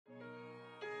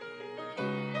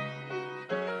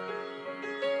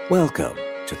Welcome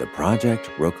to the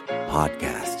Project Rook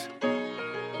Podcast,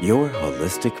 your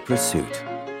holistic pursuit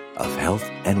of health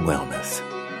and wellness.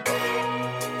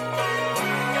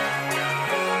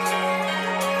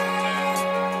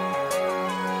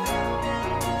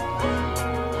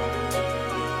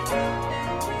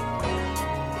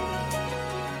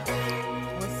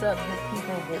 What's up,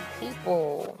 good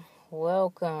people?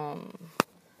 Welcome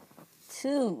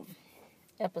to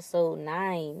episode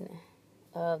 9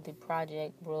 of the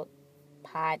Project Rook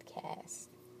Podcast,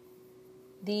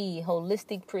 the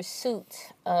holistic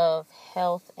pursuit of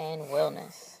health and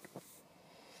wellness.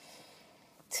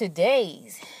 Today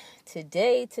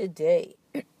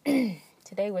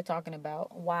we're talking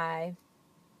about why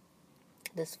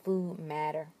does food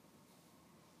matter?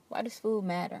 Why does food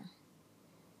matter?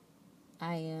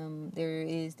 There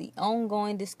is the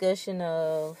ongoing discussion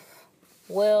of,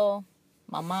 well,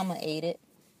 my mama ate it.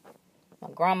 My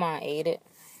grandma ate it.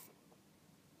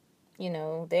 You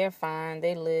know, they're fine.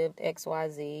 They lived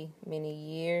XYZ many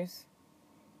years.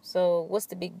 So what's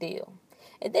the big deal?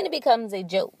 And then it becomes a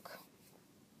joke.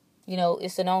 You know,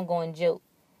 it's an ongoing joke.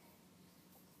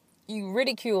 You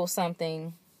ridicule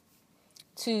something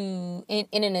in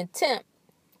an attempt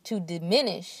to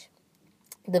diminish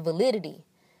the validity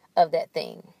of that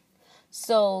thing.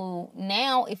 So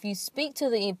now if you speak to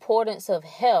the importance of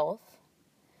health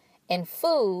and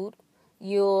food,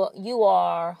 you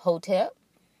are Hotep,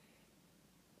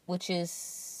 which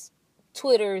is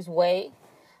Twitter's way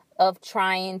of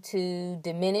trying to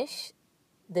diminish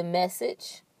the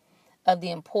message of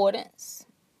the importance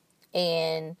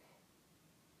and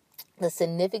the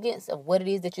significance of what it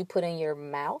is that you put in your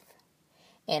mouth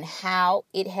and how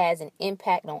it has an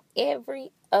impact on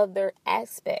every other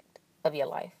aspect of your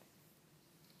life.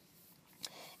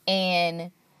 And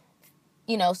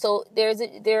you know, so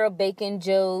there are bacon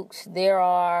jokes. There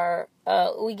are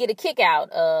we get a kick out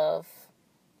of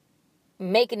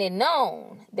making it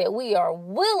known that we are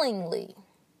willingly,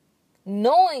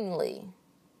 knowingly,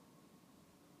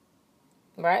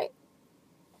 right,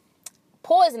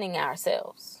 poisoning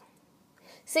ourselves.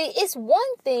 See, it's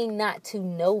one thing not to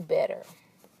know better.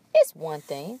 It's one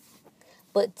thing.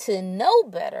 But to know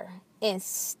better and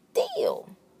still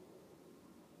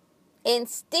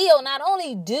not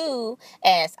only do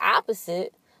as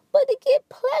opposite, but to get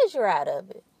pleasure out of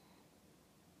it.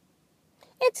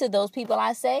 And to those people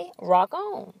I say, rock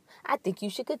on. I think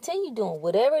you should continue doing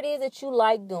whatever it is that you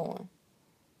like doing,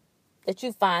 that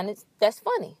you find that's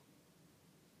funny.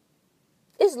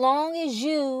 As long as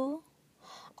you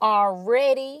are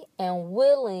ready and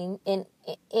willing and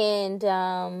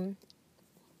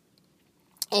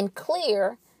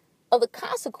clear of the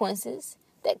consequences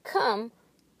that come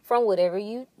from whatever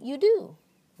you do,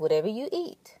 whatever you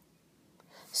eat.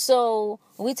 So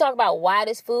we talk about why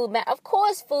does food matter? Of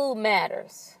course food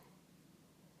matters.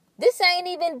 This ain't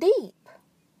even deep.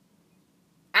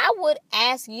 I would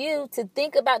ask you to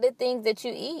think about the things that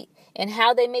you eat and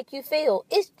how they make you feel.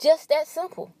 It's just that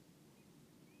simple.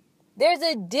 There's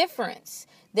a difference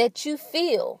that you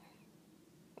feel,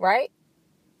 right,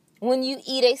 when you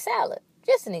eat a salad.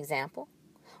 Just an example.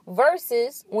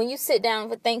 Versus when you sit down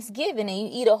for Thanksgiving and you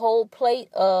eat a whole plate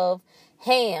of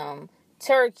ham,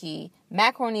 turkey,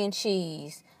 macaroni and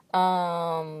cheese,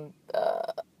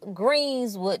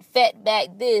 greens with fat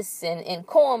back this and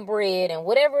cornbread and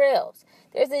whatever else.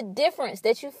 There's a difference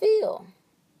that you feel.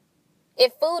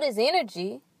 If food is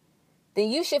energy, then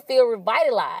you should feel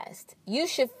revitalized. You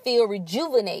should feel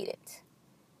rejuvenated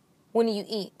when you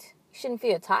eat. You shouldn't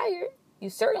feel tired.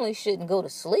 You certainly shouldn't go to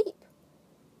sleep.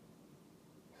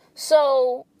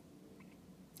 So,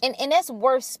 and that's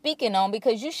worth speaking on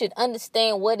because you should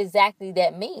understand what exactly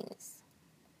that means.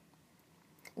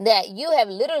 That you have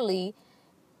literally,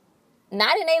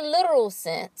 not in a literal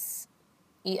sense,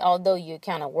 although you're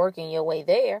kind of working your way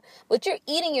there, but you're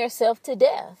eating yourself to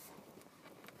death.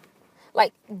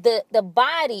 Like the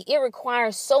body, it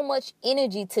requires so much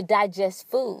energy to digest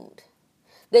food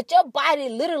that your body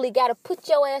literally got to put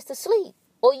your ass to sleep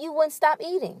or you wouldn't stop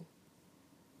eating.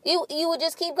 You would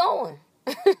just keep going.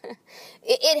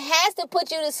 It has to put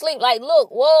you to sleep. Like, look,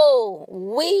 whoa,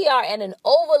 we are at an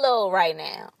overload right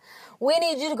now. We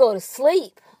need you to go to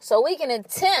sleep so we can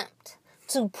attempt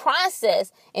to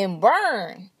process and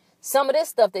burn some of this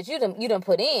stuff that you done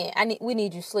put in. We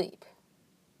need you to sleep.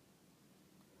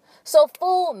 So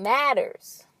food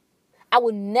matters. I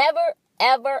would never,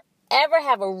 ever, ever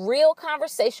have a real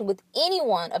conversation with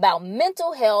anyone about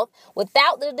mental health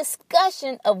without the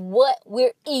discussion of what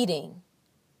we're eating.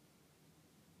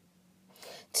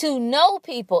 To know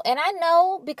people. And I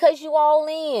know because you all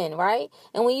in, right?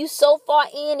 And when you so far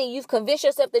in and you've convinced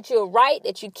yourself that you're right,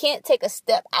 that you can't take a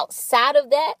step outside of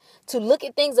that to look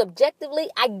at things objectively,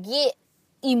 I get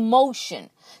emotion.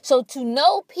 So to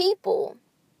know people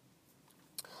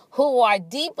who are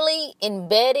deeply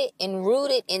embedded and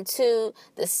rooted into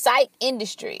the psych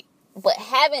industry, but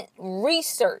haven't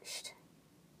researched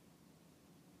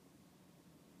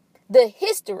the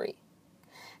history,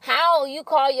 how you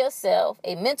call yourself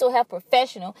a mental health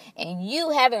professional and you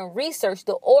haven't researched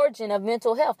the origin of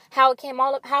mental health, how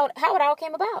it all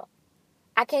came about.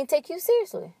 I can't take you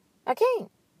seriously. I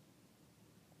can't.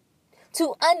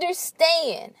 To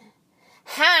understand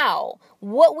how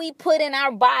what we put in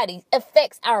our bodies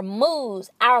affects our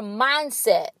moods, our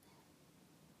mindset,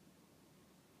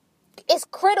 it's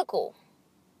critical.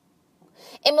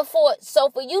 And for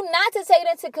you not to take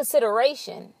that into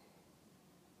consideration,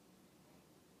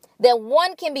 that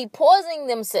one can be poisoning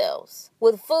themselves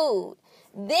with food,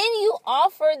 then you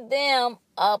offer them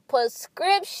a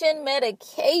prescription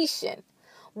medication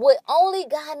with only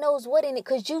God knows what in it,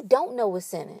 because you don't know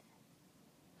what's in it.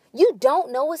 You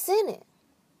don't know what's in it.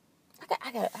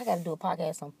 I got to do a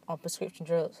podcast on prescription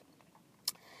drugs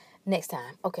next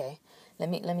time. Okay, let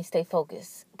me stay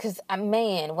focused, because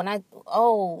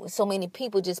so many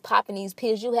people just popping these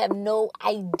pills. You have no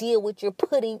idea what you're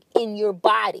putting in your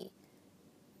body.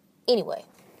 Anyway,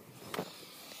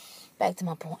 back to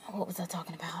my point. What was I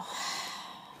talking about?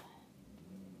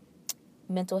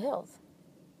 Mental health.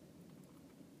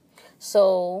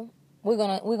 So we're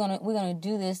gonna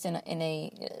do this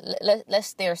let's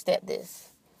stair step this.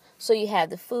 So you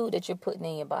have the food that you're putting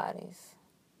in your bodies.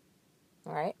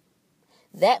 All right,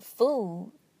 that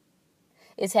food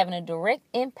is having a direct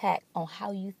impact on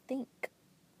how you think,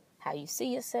 how you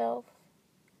see yourself,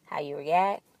 how you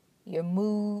react, your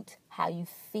mood, how you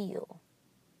feel.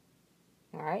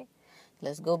 All right?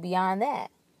 Let's go beyond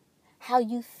that. How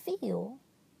you feel,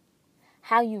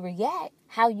 how you react,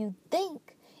 how you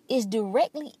think is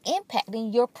directly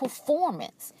impacting your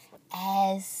performance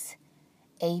as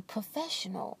a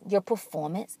professional, your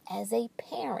performance as a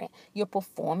parent, your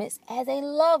performance as a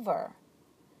lover,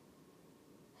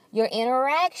 your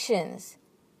interactions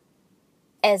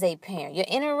as a parent, your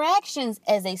interactions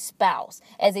as a spouse,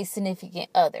 as a significant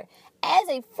other, as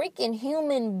a freaking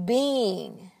human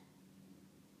being.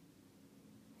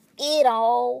 It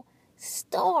all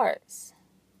starts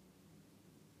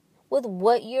with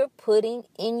what you're putting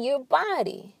in your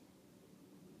body.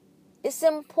 It's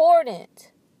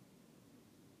important.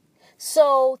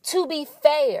 So to be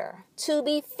fair to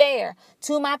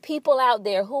my people out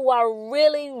there who are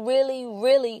really, really,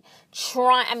 really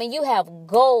trying. I mean, you have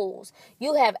goals,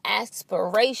 you have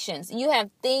aspirations, you have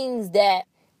things that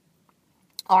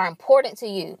are important to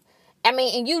you. I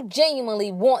mean, and you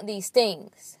genuinely want these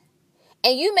things.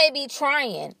 And you may be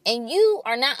trying and you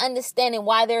are not understanding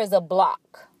why there is a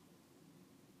block.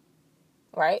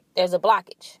 Right? There's a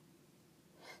blockage.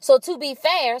 So to be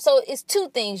fair, so it's two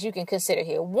things you can consider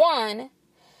here. One,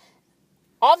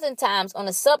 oftentimes on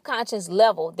a subconscious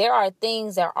level, there are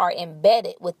things that are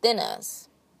embedded within us,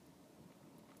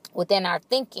 within our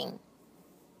thinking,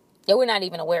 that we're not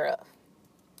even aware of.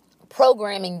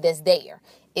 Programming that's there.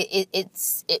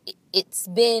 It's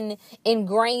been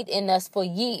ingrained in us for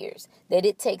years that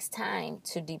it takes time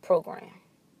to deprogram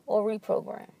or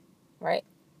reprogram, right?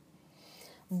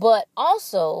 But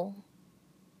also,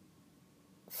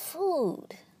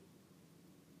 food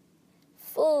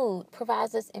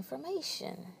provides us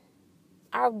information.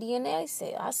 Our DNA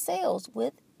cell, our cells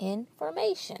with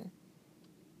information.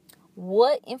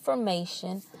 What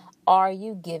information are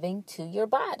you giving to your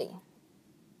body?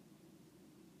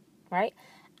 Right?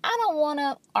 I don't want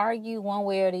to argue one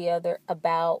way or the other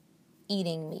about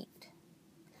eating meat.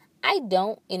 I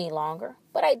don't any longer,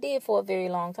 but I did for a very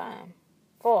long time.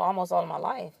 For almost all of my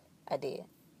life, I did.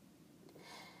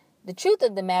 The truth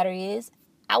of the matter is,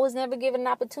 I was never given an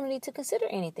opportunity to consider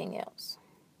anything else.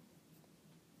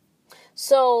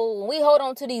 So we hold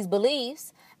on to these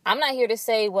beliefs. I'm not here to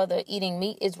say whether eating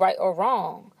meat is right or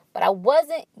wrong, but I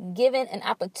wasn't given an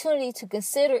opportunity to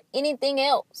consider anything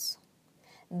else.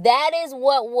 That is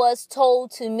what was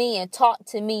told to me and taught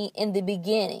to me in the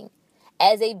beginning.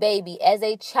 As a baby, as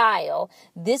a child,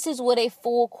 this is what a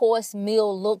full course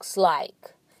meal looks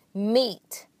like.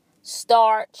 Meat,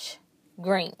 starch,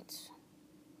 greens.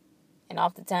 And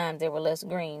oftentimes there were less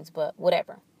greens, but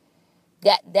whatever.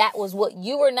 That was what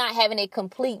you were not having a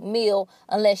complete meal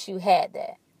unless you had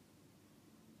that.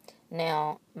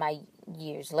 Now, many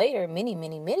years later,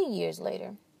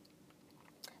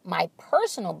 my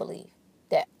personal belief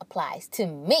that applies to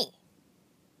me.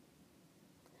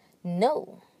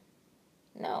 No,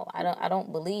 No, I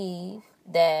don't believe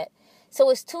that. So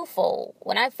it's twofold.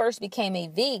 When I first became a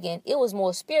vegan, it was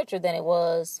more spiritual than it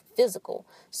was physical.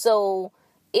 So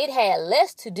it had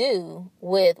less to do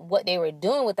with what they were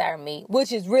doing with our meat,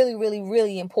 which is really, really,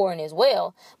 really important as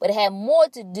well. But it had more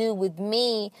to do with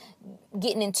me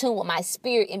getting in tune with my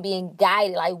spirit and being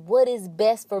guided. Like, what is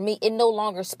best for me? It no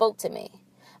longer spoke to me.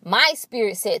 My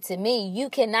spirit said to me, you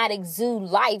cannot exude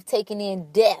life taking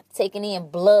in death, taking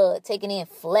in blood, taking in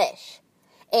flesh.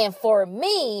 And for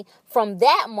me, from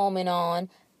that moment on,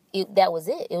 that was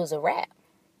it. It was a wrap.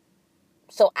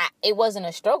 So it wasn't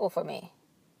a struggle for me.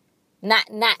 Not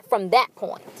from that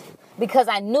point. Because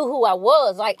I knew who I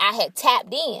was. Like, I had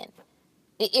tapped in.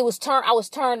 I was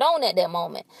turned on at that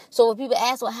moment. So when people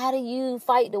ask, well, how do you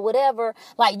fight the whatever?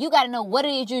 Like, you got to know what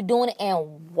it is you're doing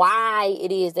and why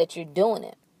it is that you're doing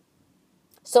it.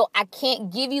 So I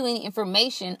can't give you any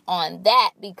information on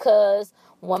that, because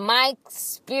when my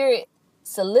spirit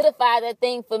solidified that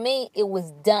thing for me, it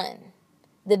was done.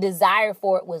 The desire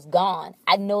for it was gone.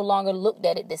 I no longer looked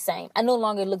at it the same. I no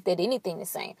longer looked at anything the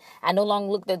same. I no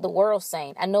longer looked at the world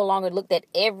same. I no longer looked at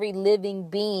every living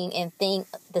being and thing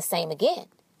the same again.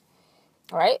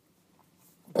 All right?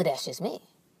 But that's just me.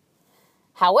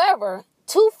 However,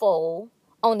 twofold,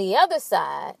 on the other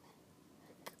side,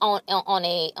 on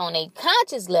a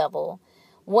conscious level,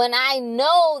 when I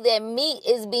know that meat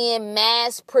is being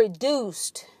mass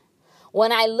produced,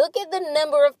 when I look at the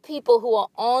number of people who are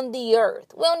on the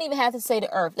earth, we don't even have to say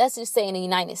the earth. Let's just say in the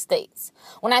United States.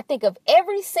 When I think of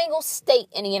every single state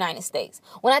in the United States,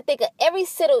 when I think of every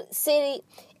single city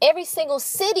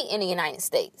in the United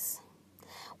States,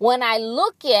 when I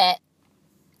look at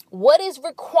what is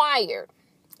required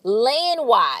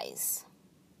land-wise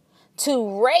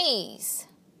to raise,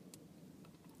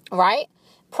 right,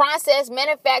 process,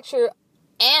 manufacture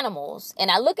animals,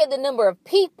 and I look at the number of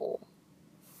people,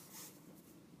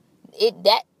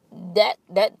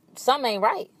 that something ain't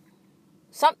right.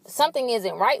 Something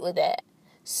isn't right with that.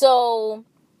 So,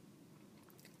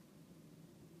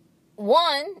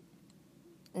 one,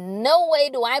 no way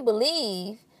do I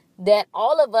believe that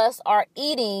all of us are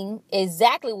eating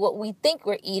exactly what we think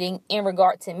we're eating in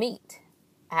regard to meat.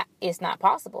 It's not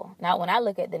possible. Now, when I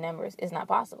look at the numbers, it's not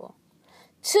possible.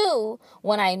 Two,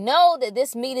 when I know that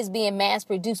this meat is being mass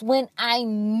produced, when I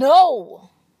know,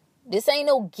 this ain't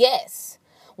no guess,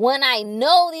 when I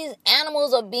know these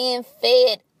animals are being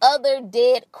fed other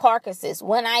dead carcasses,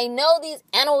 when I know these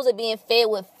animals are being fed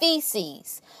with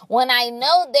feces, when I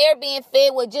know they're being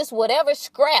fed with just whatever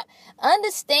scrap,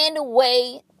 understand the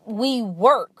way we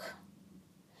work.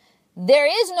 There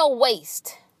is no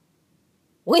waste.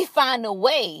 We find a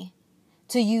way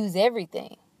to use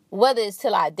everything, whether it's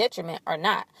to our detriment or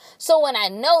not. So when I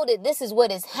know that this is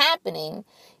what is happening,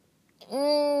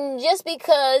 just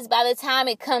because by the time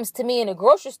it comes to me in a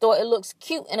grocery store, it looks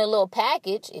cute in a little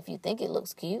package, if you think it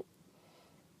looks cute.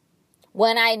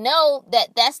 When I know that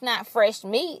that's not fresh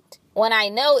meat, when I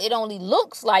know it only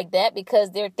looks like that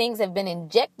because there are things have been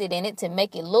injected in it to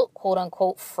make it look quote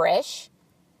unquote fresh.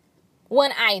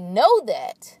 When I know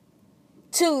that,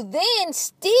 to then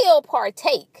still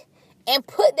partake and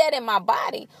put that in my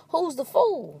body, who's the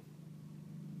fool?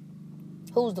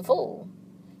 Who's the fool?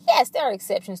 Yes, there are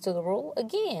exceptions to the rule.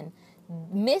 Again,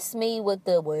 miss me with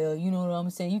the, well, you know what I'm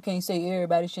saying? You can't say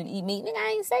everybody shouldn't eat meat. Nigga,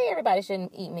 I ain't say everybody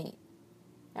shouldn't eat meat.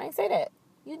 I ain't say that.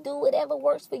 You do whatever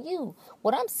works for you.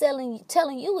 What I'm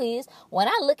telling you is, when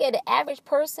I look at the average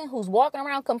person who's walking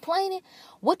around complaining,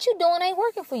 what you doing ain't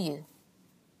working for you.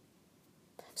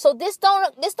 So this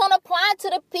don't apply to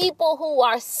the people who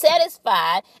are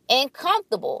satisfied and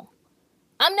comfortable.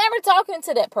 I'm never talking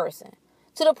to that person.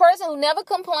 To the person who never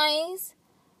complains,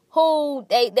 who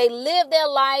they live their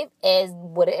life as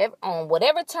whatever on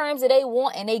whatever terms that they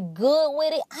want and they good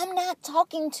with it. I'm not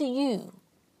talking to you.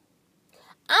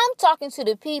 I'm talking to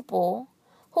the people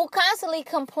who constantly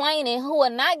complaining, who are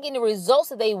not getting the results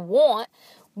that they want.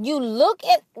 You look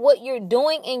at what you're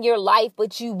doing in your life,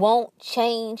 but you won't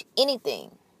change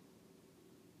anything.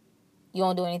 You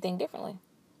won't do anything differently.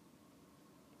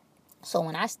 So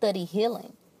when I study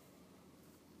healing,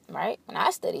 right? When I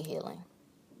study healing,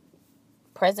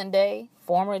 present day,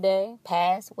 former day,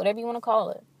 past, whatever you want to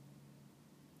call it,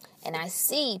 and I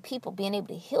see people being able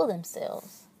to heal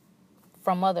themselves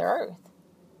from Mother Earth,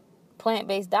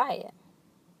 plant-based diet.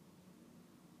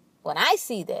 When I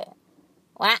see that,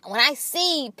 when I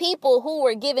see people who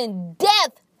were given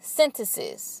death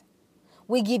sentences,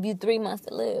 we give you 3 months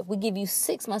to live, we give you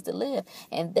 6 months to live,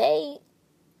 and they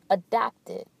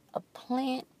adopted a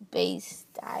plant-based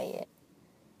diet,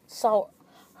 saw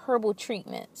herbal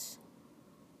treatments,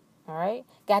 all right,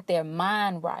 got their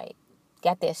mind right,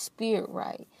 got their spirit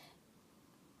right,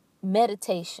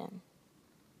 meditation,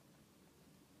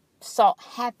 sought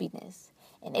happiness,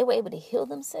 and they were able to heal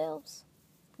themselves,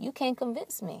 you can't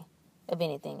convince me of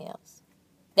anything else.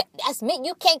 That's me.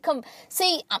 You can't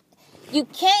you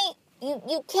can't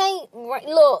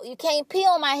look, you can't pee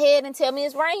on my head and tell me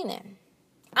it's raining.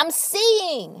 I'm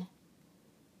seeing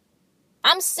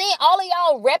all of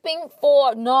y'all repping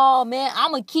for, no, man,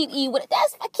 I'm going to keep eating with it.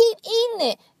 I keep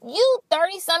eating it. You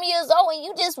 30-some years old and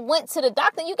you just went to the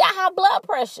doctor and you got high blood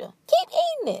pressure. Keep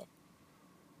eating it.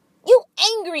 You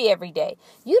angry every day.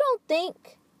 You don't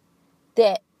think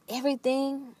that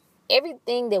everything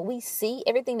that we see,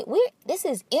 this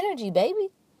is energy, baby.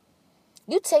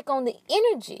 You take on the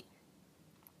energy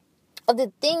of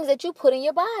the things that you put in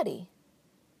your body.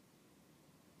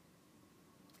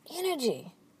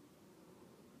 Energy.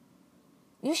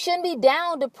 You shouldn't be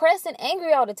down, depressed, and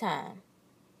angry all the time.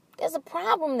 There's a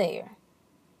problem there.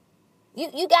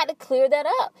 You got to clear that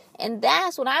up. And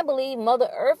that's what I believe Mother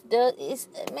Earth does.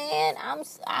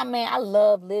 I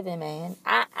love living, man.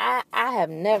 I have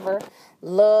never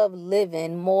loved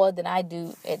living more than I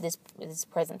do at this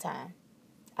present time.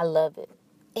 I love it.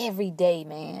 Every day,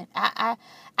 man. I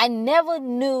never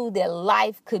knew that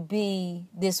life could be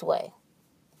this way.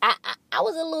 I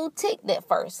was a little ticked at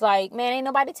first. Like, man, ain't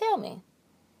nobody tell me.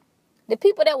 The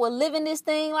people that were living this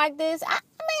thing like this,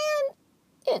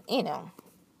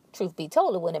 truth be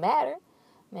told, it wouldn't matter.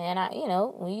 Man,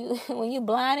 when you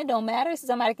blind, it don't matter.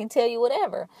 Somebody can tell you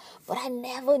whatever. But I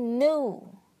never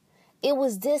knew it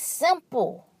was this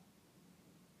simple.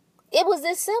 It was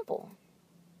this simple.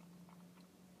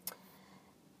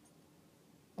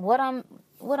 What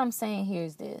I'm saying here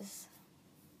is this.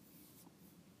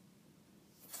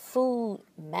 Food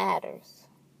matters.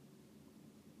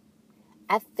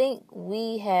 I think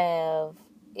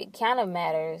it kind of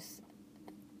matters,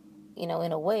 in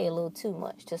a way, a little too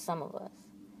much to some of us.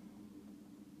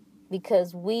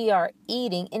 Because we are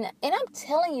eating, and I'm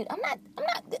telling you, I'm not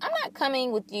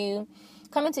coming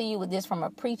to you with this from a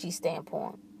preachy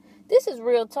standpoint. This is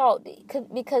real talk,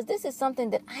 because this is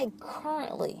something that I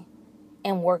currently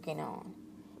am working on.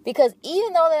 Because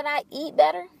even though that I eat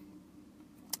better,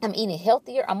 I'm eating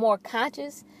healthier, I'm more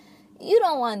conscious, you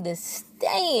don't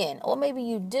understand, or maybe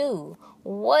you do,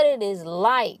 what it is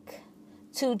like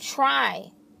to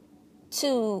try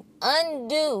to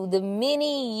undo the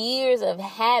many years of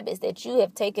habits that you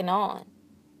have taken on.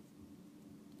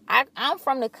 I'm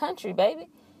from the country, baby.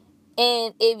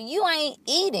 And if you ain't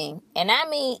eating, and I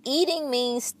mean eating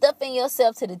means stuffing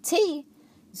yourself to the T,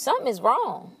 something is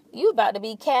wrong. You about to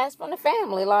be cast from the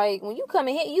family. Like, when you come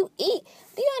in here, you eat.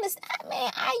 Do you understand?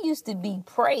 Man, I used to be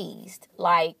praised,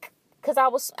 like, because I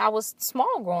was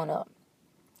small growing up.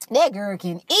 That girl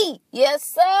can eat. Yes,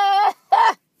 sir.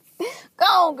 Go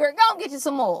on, girl. Go on, get you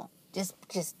some more. Just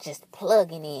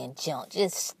plugging in junk.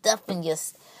 Just stuffing your...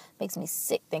 Makes me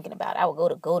sick thinking about it. I would go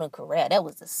to Golden Corral. That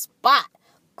was the spot.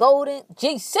 Golden...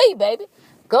 GC, baby.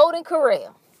 Golden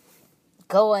Corral.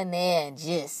 Go in there and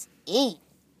just eat.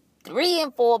 3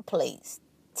 and 4 plates.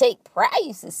 Take pride. I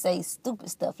used to say stupid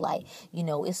stuff like,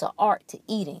 it's an art to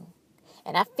eating.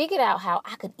 And I figured out how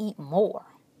I could eat more.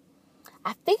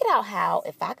 I figured out how,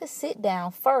 if I could sit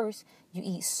down first, you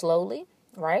eat slowly,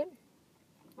 right?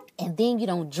 And then you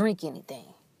don't drink anything.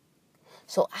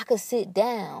 So I could sit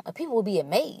down and people would be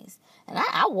amazed. And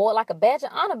I wore it like a badge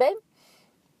of honor, baby.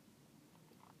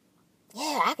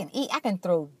 Yeah, I can eat. I can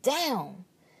throw down.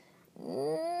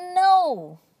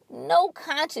 No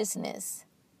consciousness.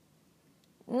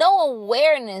 No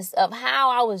awareness of how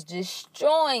I was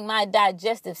destroying my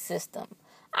digestive system.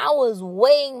 I was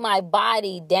weighing my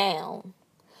body down.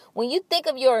 When you think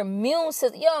of your immune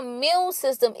system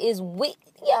is weak.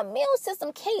 Your immune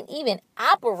system can't even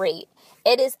operate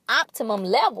at its optimum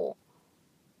level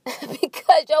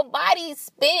because your body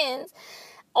spends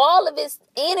all of its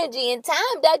energy and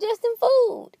time digesting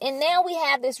food. And now we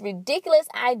have this ridiculous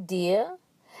idea,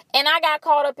 and I got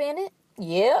caught up in it.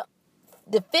 Yeah.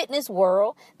 The fitness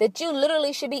world, that you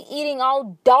literally should be eating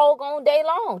all doggone day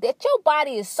long. That your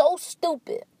body is so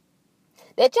stupid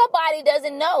that your body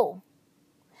doesn't know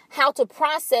how to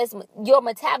process your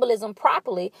metabolism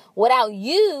properly without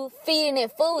you feeding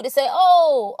it food to say,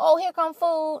 oh, here come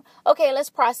food. Okay, let's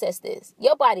process this.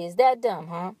 Your body is that dumb,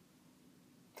 huh?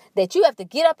 That you have to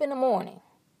get up in the morning.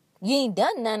 You ain't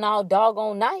done nothing all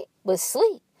doggone night but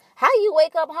sleep. How you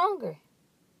wake up hungry?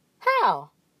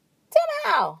 How? Tell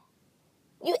me how.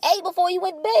 You ate before you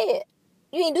went to bed.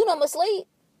 You ain't do nothing but sleep.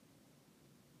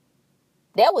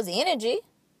 That was energy.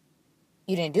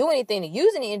 You didn't do anything to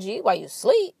use any energy while you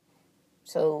sleep.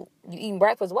 So you eating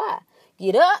breakfast, why?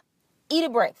 Get up, eat a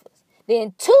breakfast.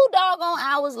 Then 2 doggone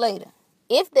hours later,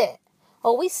 if that,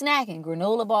 Oh, we snacking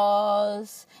granola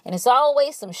bars, and it's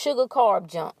always some sugar carb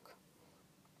junk.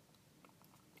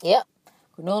 Yep.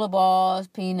 Granola bars,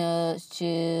 peanuts,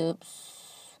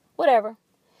 chips, whatever.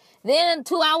 Then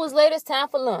 2 hours later, it's time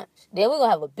for lunch. Then we're going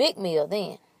to have a big meal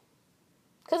then.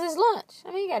 Because it's lunch.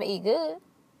 I mean, you got to eat good.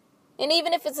 And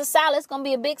even if it's a salad, it's going to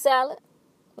be a big salad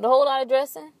with a whole lot of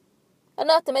dressing.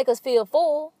 Enough to make us feel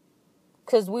full.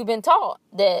 Because we've been taught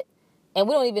that, and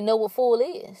we don't even know what full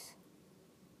is.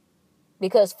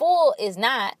 Because full is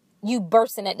not you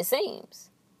bursting at the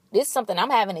seams. This is something I'm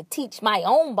having to teach my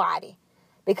own body.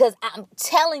 Because I'm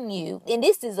telling you, and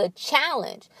this is a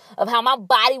challenge of how my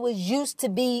body was used to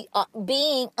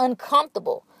being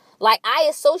uncomfortable. Like I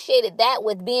associated that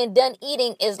with being done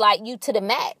eating is like you to the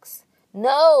max.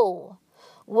 No,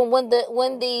 when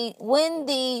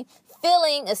the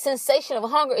feeling, a sensation of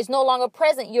hunger is no longer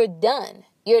present, you're done.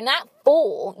 You're not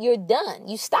full. You're done.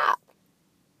 You stop.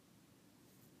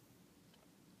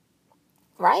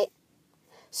 Right?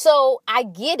 So I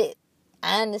get it.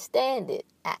 I understand it.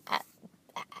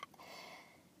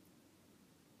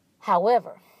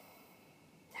 However,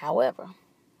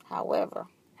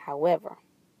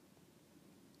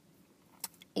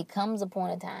 it comes upon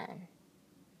a time,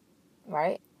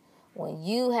 right, when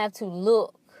you have to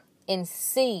look and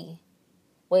see,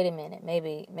 wait a minute,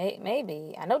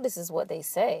 maybe, I know this is what they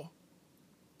say,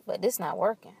 but this not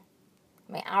working.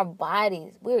 Man, our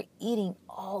bodies, we're eating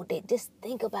all day. Just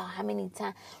think about how many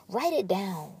times. Write it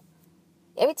down.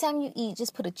 Every time you eat,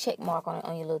 just put a check mark on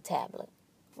your little tablet.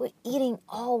 We're eating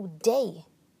all day.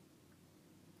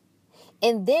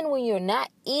 And then when you're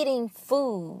not eating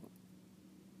food,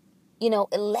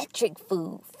 electric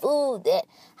food that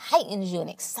heightens you and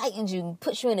excites you and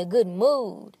puts you in a good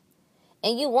mood,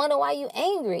 and you wonder why you're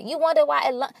angry. You wonder why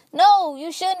at lunch. No,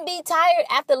 you shouldn't be tired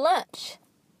after lunch.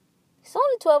 It's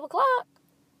only 12 o'clock.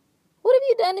 What have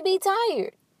you done to be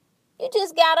tired? You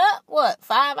just got up,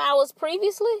 5 hours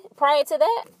prior to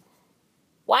that?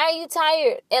 Why are you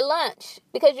tired at lunch?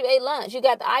 Because you ate lunch. You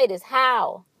got the itis.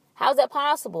 How? How's that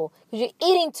possible? Because you're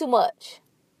eating too much.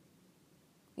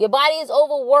 Your body is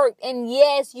overworked. And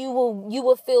yes, you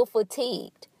will feel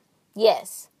fatigued.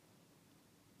 Yes.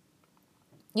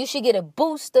 You should get a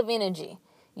boost of energy.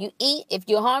 You eat if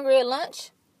you're hungry at lunch.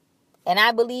 And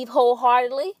I believe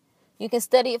wholeheartedly, you can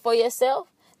study it for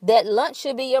yourself, that lunch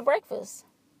should be your breakfast.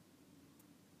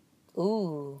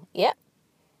 Ooh, yep.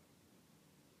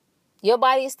 Your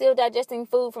body is still digesting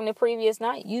food from the previous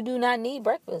night. You do not need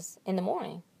breakfast in the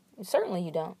morning. Certainly you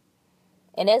don't.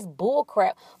 And that's bull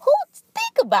crap.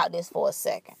 Think about this for a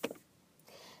second.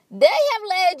 They have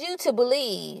led you to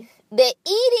believe that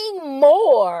eating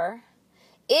more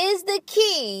is the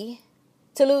key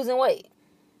to losing weight.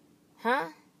 Huh?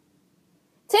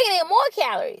 Taking in more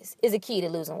calories is the key to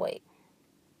losing weight.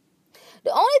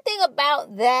 The only thing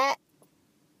about that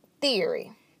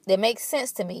theory that makes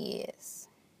sense to me is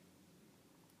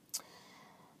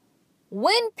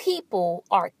when people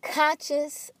are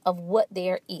conscious of what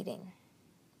they're eating,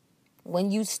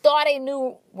 when you start a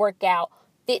new workout,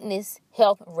 fitness,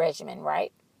 health regimen,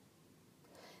 right?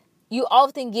 You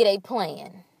often get a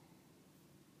plan.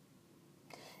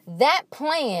 That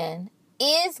plan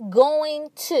is going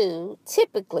to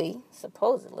typically,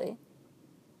 supposedly,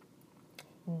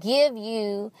 give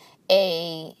you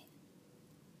a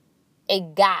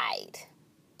guide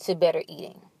to better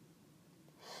eating.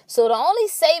 So the only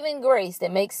saving grace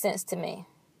that makes sense to me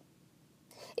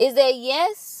is that,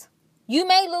 yes, you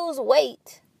may lose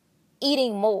weight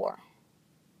eating more.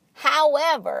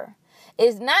 However,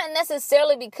 it's not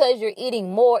necessarily because you're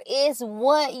eating more. It's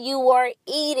what you are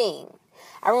eating.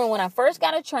 I remember when I first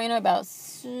got a trainer about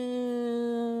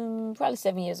probably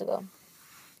 7 years ago.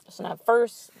 So when I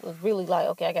first was really like,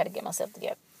 okay, I got to get myself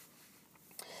together.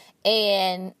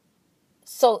 And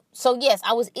so yes,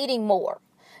 I was eating more.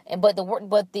 But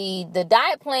the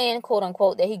diet plan, quote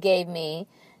unquote, that he gave me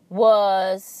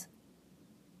was,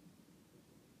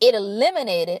 it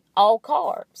eliminated all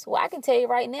carbs. Well, I can tell you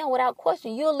right now, without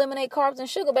question, you eliminate carbs and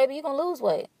sugar, baby, you're going to lose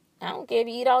weight. I don't care if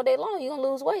you eat all day long, you're going to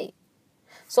lose weight.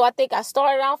 So I think I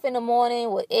started off in the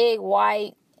morning with egg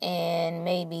white and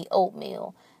maybe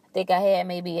oatmeal. I think I had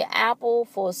maybe an apple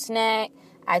for a snack.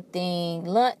 I think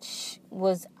lunch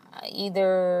was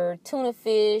either tuna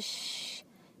fish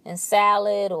and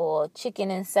salad or chicken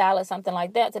and salad, something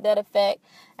like that, to that effect.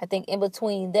 I think in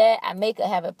between that, I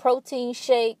have a protein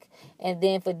shake. And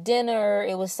then for dinner,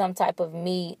 it was some type of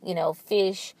meat,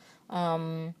 fish,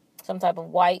 some type of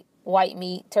white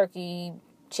meat, turkey,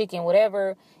 chicken,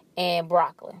 whatever, and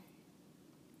broccoli.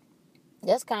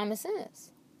 That's common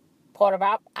sense. Part of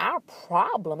our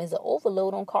problem is the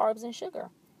overload on carbs and sugar.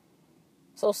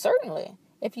 So certainly,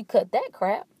 if you cut that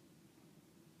crap.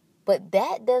 But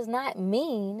that does not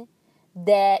mean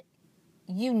that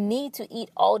you need to eat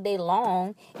all day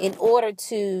long in order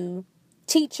to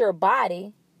teach your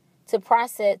body to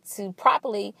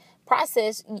properly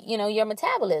process, your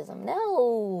metabolism.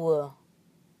 No.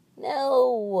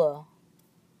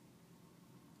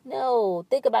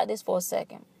 Think about this for a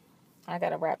second. I got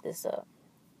to wrap this up.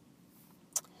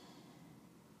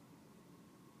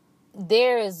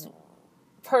 There is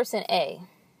person A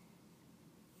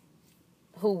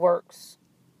who works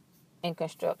in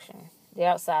construction. They're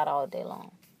outside all day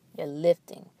long. They're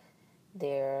lifting.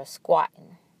 They're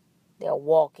squatting. They're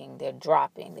walking. They're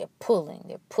dropping. They're pulling.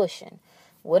 They're pushing.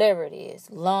 Whatever it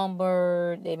is.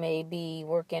 Lumber. They may be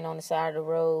working on the side of the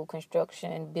road.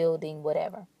 Construction. Building.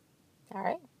 Whatever. All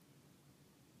right?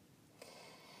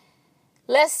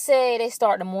 Let's say they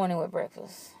start the morning with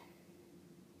breakfast.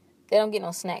 They don't get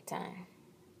no snack time.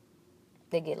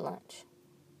 They get lunch.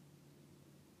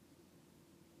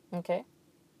 Okay?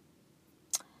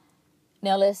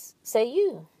 Now let's say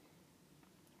you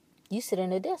sit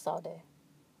in the desk all day.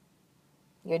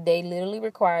 Your day literally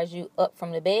requires you up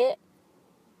from the bed,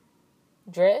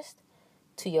 dressed,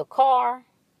 to your car,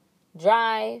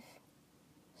 drive.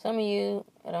 Some of you,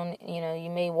 you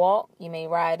may walk, you may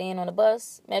ride in on the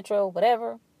bus, metro,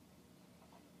 whatever.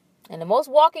 And the most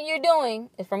walking you're doing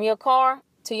is from your car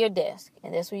to your desk.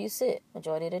 And that's where you sit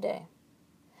majority of the day.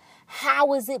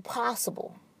 How is it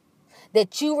possible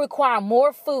that you require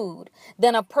more food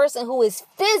than a person who is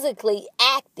physically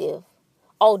active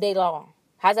all day long?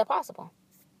 How's that possible?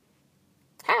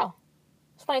 How?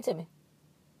 Explain to me.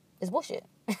 It's bullshit.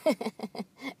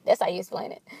 That's how you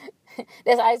explain it.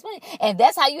 That's how I explain it. And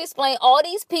that's how you explain all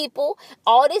these people,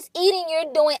 all this eating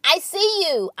you're doing. I see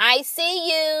you.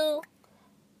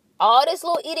 All this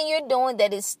little eating you're doing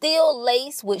that is still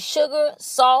laced with sugar,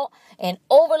 salt, and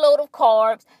overload of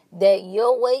carbs, that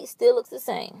your weight still looks the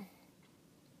same.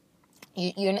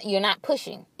 You're not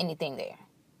pushing anything there.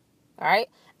 All right?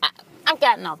 I've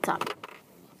gotten off topic.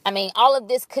 I mean, all of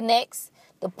this connects.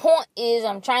 The point is,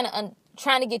 I'm trying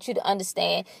to get you to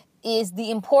understand is the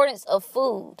importance of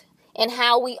food and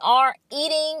how we are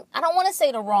eating. I don't want to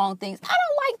say the wrong things. I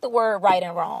don't like the word right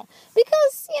and wrong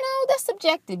because, that's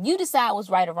subjective. You decide what's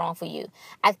right or wrong for you.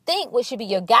 I think what should be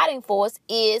your guiding force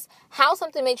is how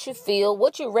something makes you feel,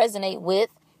 what you resonate with,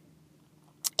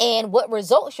 and what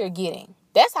results you're getting.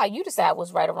 That's how you decide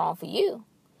what's right or wrong for you.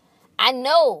 I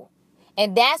know.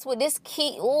 And that's what this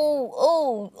key,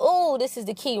 this is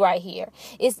the key right here.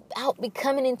 It's about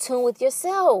becoming in tune with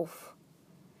yourself.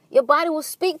 Your body will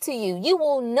speak to you. You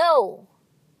will know.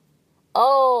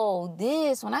 Oh,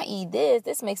 when I eat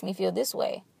this makes me feel this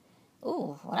way.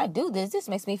 Ooh, when I do this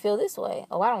makes me feel this way.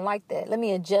 Oh, I don't like that. Let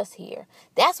me adjust here.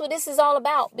 That's what this is all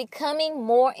about. Becoming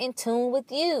more in tune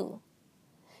with you.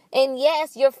 And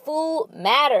yes, your food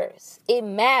matters. It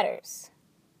matters.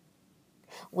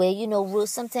 Well, Ruth,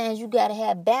 sometimes you got to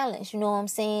have balance. You know what I'm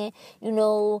saying? Ain't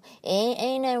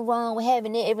nothing wrong with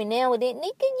having it every now and then.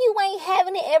 Nigga, you ain't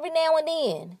having it every now and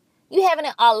then. You having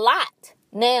it a lot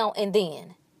now and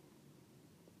then.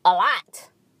 A lot.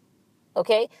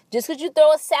 Okay? Just because you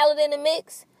throw a salad in the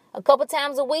mix a couple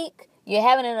times a week, you're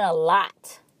having it a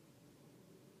lot.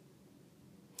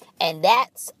 And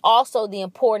that's also the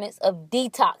importance of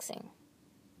detoxing.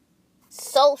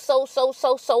 So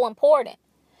important.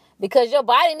 Because your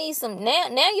body needs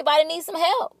now your body needs some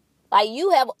help. Like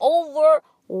you have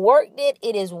overworked it.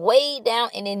 It is weighed down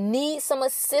and it needs some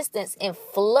assistance in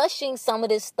flushing some of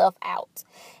this stuff out.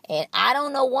 And I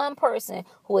don't know one person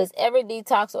who has ever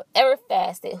detoxed or ever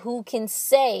fasted who can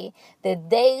say that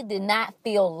they did not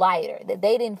feel lighter, that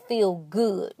they didn't feel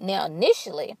good. Now,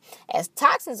 initially, as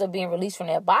toxins are being released from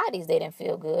their bodies, they didn't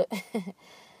feel good.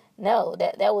 No,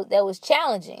 that was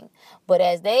challenging. But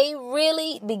as they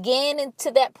really began into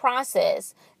that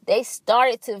process, they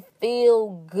started to feel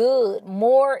good,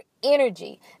 more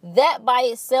energy. That by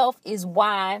itself is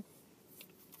why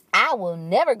I will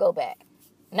never go back.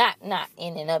 Not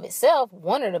in and of itself,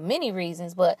 one of the many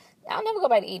reasons, but I'll never go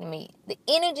back to eating meat. The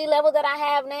energy level that I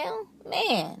have now,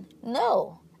 man,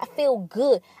 no. I feel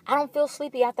good. I don't feel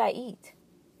sleepy after I eat.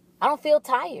 I don't feel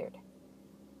tired.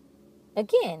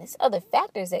 Again, it's other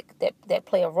factors that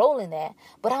play a role in that.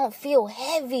 But I don't feel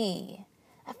heavy.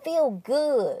 I feel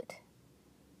good.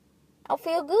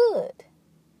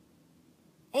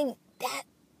 And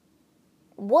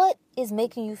what is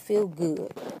making you feel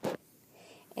good?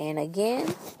 And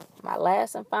again, my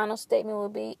last and final statement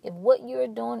would be, if what you're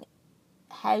doing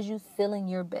has you feeling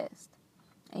your best,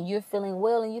 and you're feeling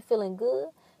well and you're feeling good,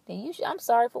 then I'm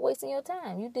sorry for wasting your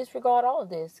time. You disregard all of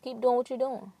this. Keep doing what you're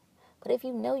doing. But if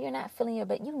you know you're not feeling your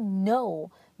best, you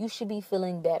know you should be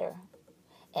feeling better.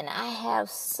 And I have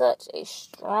such a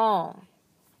strong,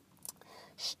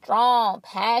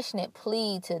 passionate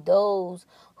plea to those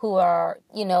who are,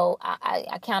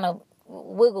 I kind of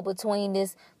wiggle between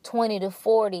this 20 to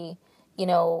 40,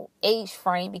 age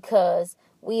frame, because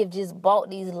we have just bought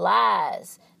these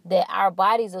lies that our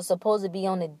bodies are supposed to be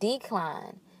on the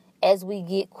decline as we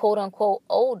get quote unquote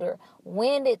older.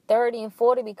 When did 30 and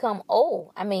 40 become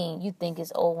old? I mean, you think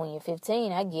it's old when you're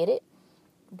 15. I get it.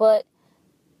 But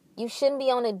you shouldn't be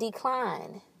on a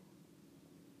decline.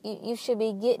 You should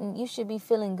be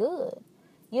feeling good.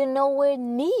 You're nowhere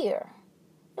near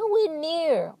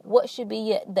what should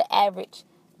be the average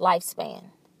lifespan.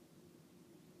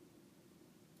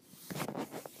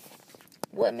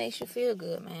 What makes you feel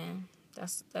good, man?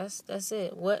 That's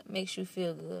it. What makes you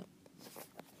feel good?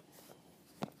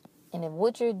 And if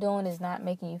what you're doing is not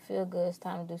making you feel good, it's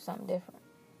time to do something different.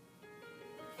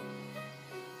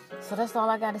 So that's all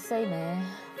I got to say, man.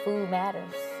 Food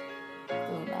matters.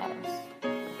 Food matters.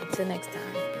 Until next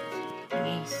time.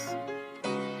 Peace.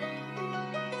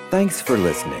 Thanks for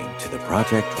listening to the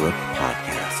Project Rook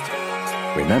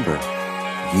podcast. Remember,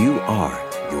 you are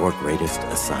your greatest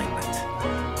assignment.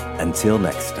 Until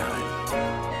next time.